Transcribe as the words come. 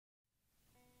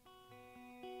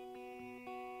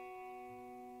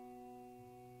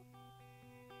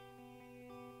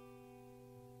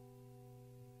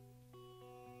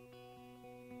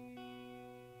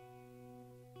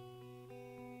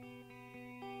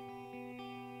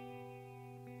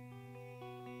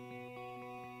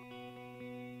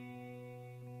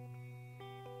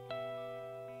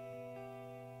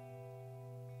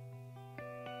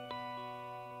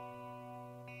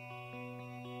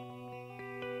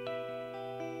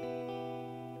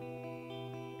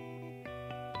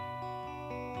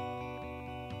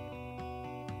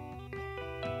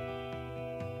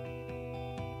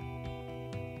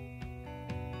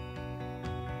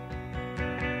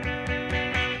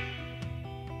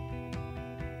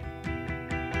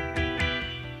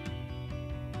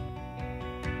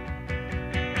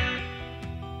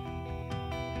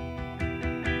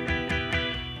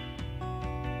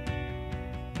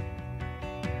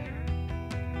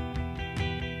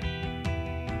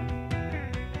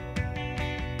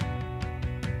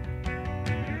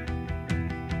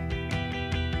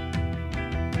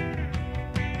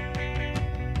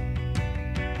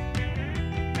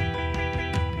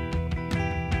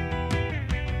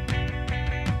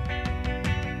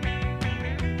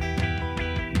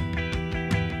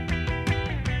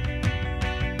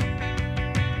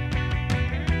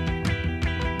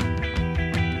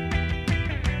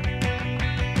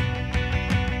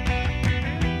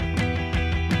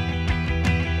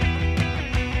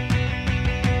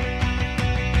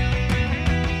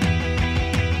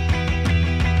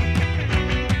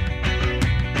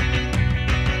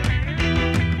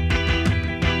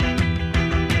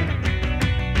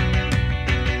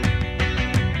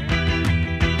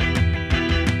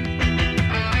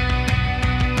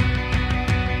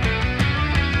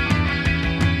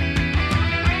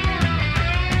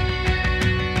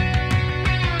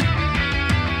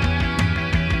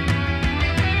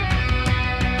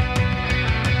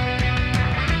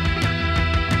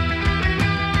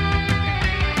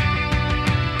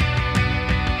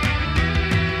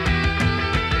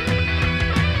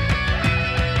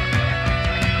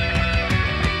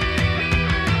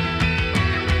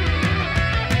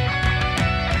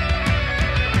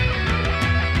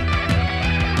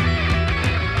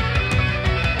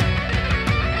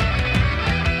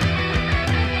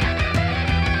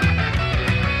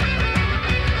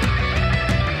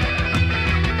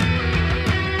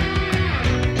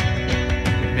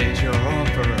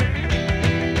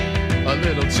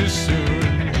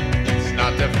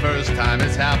time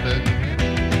it's happened.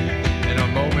 In a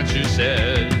moment you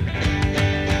said,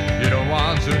 you don't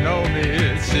want to know me.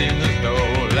 It seems as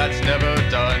though that's never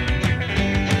done.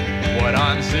 What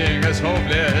I'm seeing is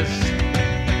hopeless,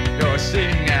 you're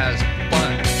seeing as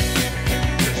fun.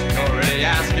 Just already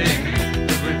asking,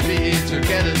 could we be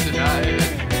together tonight?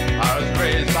 I was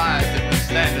raised by different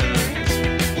standards,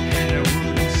 and it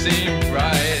wouldn't seem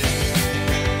right.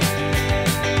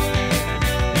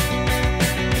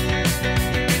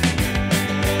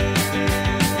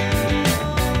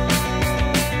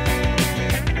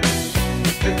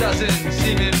 It doesn't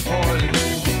seem important,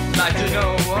 like to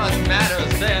know what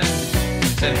matters then.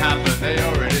 It happened, they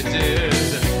already